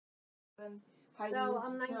Heidi, So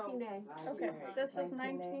I'm 19A. Okay, this is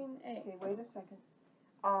 19A. Okay, wait a second.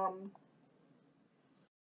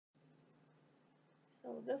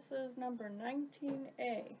 So this is number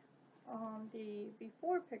 19A. On the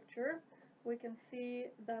before picture, we can see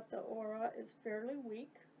that the aura is fairly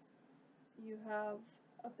weak. You have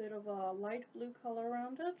a bit of a light blue color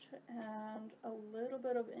around it and a little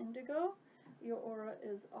bit of indigo. Your aura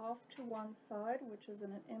is off to one side, which is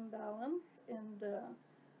an imbalance in the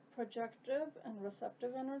projective and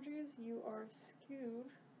receptive energies. You are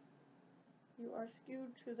skewed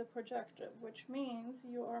to the projective, which means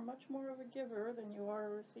you are much more of a giver than you are a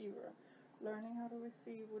receiver. Learning how to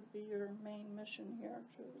receive would be your main mission here,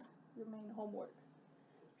 your main homework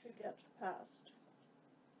to get past.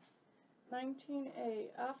 19A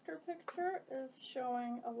after picture is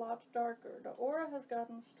showing a lot darker. The aura has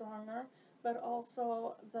gotten stronger, but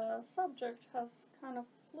also the subject has kind of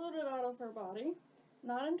floated out of her body.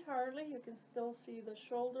 Not entirely, you can still see the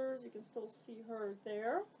shoulders, you can still see her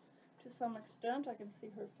there. To some extent, I can see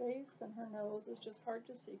her face and her nose is just hard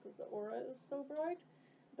to see because the aura is so bright,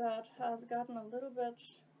 but has gotten a little bit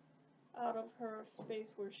out of her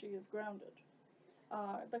space where she is grounded.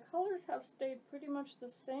 The colors have stayed pretty much the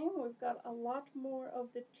same. We've got a lot more of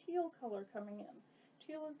the teal color coming in.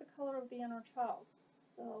 Teal is the color of the inner child.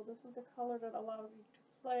 So this is the color that allows you to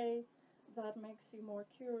play, that makes you more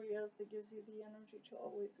curious, that gives you the energy to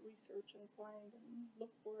always research and find and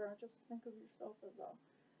look for, just think of yourself as a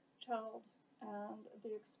child, and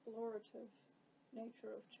the explorative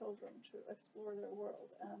nature of children to explore their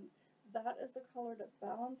world. And that is the color that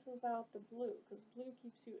balances out the blue, because blue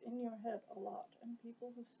keeps you in your head a lot, and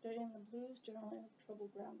people who stay in the blues generally have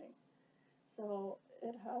trouble grounding. So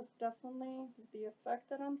it has definitely the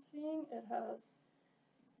effect that I'm seeing. It has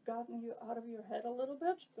gotten you out of your head a little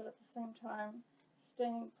bit, but at the same time,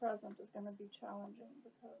 staying present is going to be challenging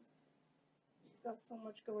because you've got so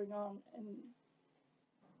much going on in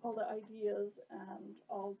all the ideas and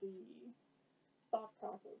all the thought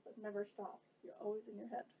process that never stops. You're always in your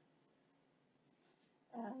head.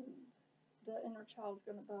 And the inner child's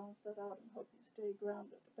going to balance that out and help you stay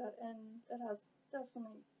grounded. And it has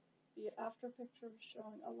definitely, the after picture is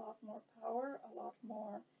showing a lot more power, a lot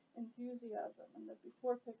more enthusiasm. And the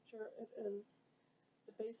before picture, it is,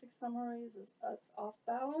 the basic summaries is it's off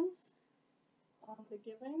balance on the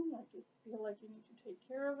giving, like you feel like you need to take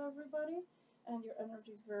care of everybody, and your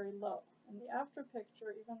energy is very low. In the after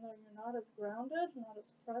picture, even though you're not as grounded, not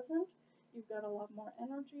as present, you've got a lot more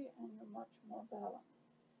energy and you're much more balanced.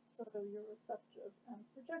 So your receptive and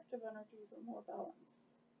projective energies are more balanced.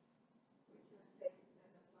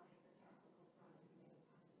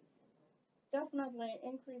 Definitely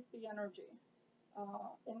increase the energy,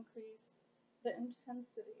 increase the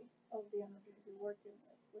intensity of the energies you're working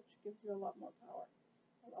with, which gives you a lot more power,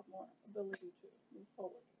 a lot more ability to move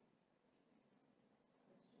forward.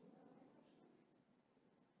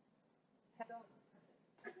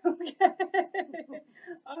 Okay.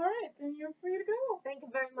 All right, then you're free to go. Thank you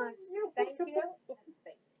very much. You're Thank